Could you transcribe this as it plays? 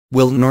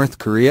Will North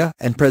Korea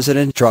and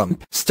President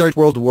Trump start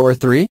World War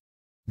III?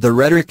 The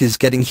rhetoric is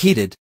getting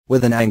heated,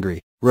 with an angry,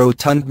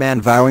 rotund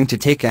man vowing to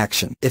take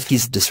action if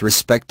he's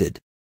disrespected.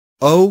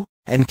 Oh,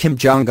 and Kim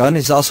Jong-un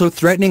is also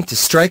threatening to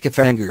strike if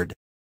angered.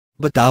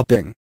 But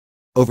doping.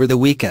 Over the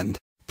weekend,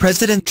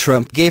 President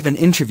Trump gave an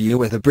interview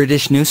with a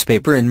British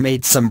newspaper and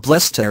made some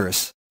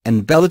blasphemous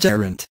and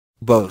belligerent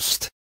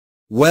boast.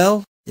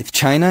 Well, if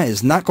China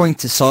is not going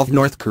to solve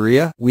North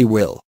Korea, we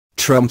will,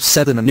 Trump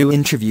said in a new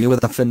interview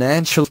with the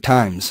Financial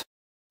Times.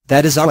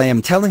 That is all I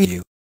am telling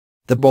you.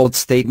 The bold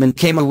statement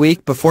came a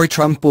week before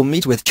Trump will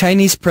meet with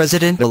Chinese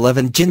President Xi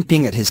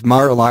Jinping at his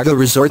Mar-a-Lago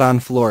resort on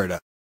Florida.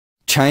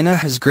 China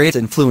has great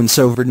influence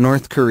over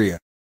North Korea.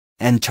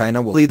 And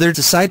China will either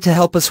decide to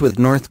help us with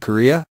North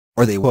Korea,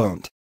 or they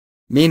won't.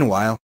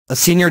 Meanwhile, a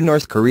senior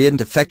North Korean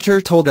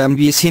defector told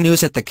NBC News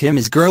that the Kim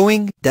is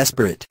growing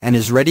desperate and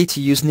is ready to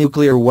use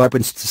nuclear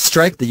weapons to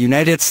strike the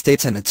United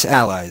States and its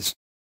allies.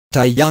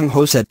 Tai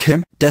Young-ho said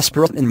Kim,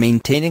 desperate in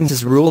maintaining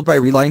his rule by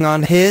relying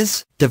on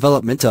his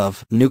development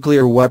of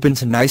nuclear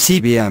weapons and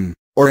ICBM,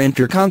 or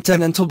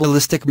intercontinental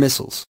ballistic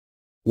missiles.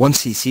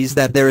 Once he sees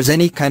that there is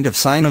any kind of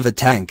sign of a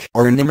tank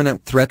or an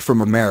imminent threat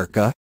from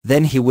America,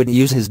 then he would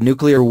use his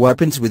nuclear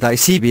weapons with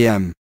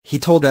ICBM, he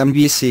told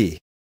NBC.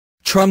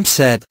 Trump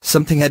said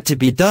something had to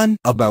be done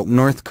about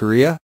North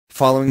Korea,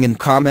 following in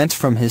comments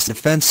from his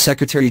Defense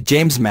Secretary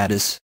James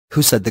Mattis,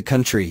 who said the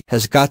country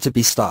has got to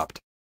be stopped.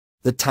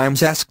 The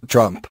Times asked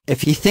Trump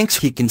if he thinks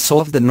he can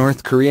solve the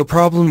North Korea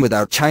problem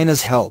without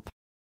China's help.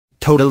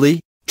 Totally,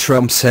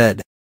 Trump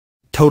said.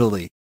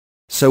 Totally.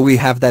 So we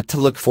have that to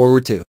look forward to.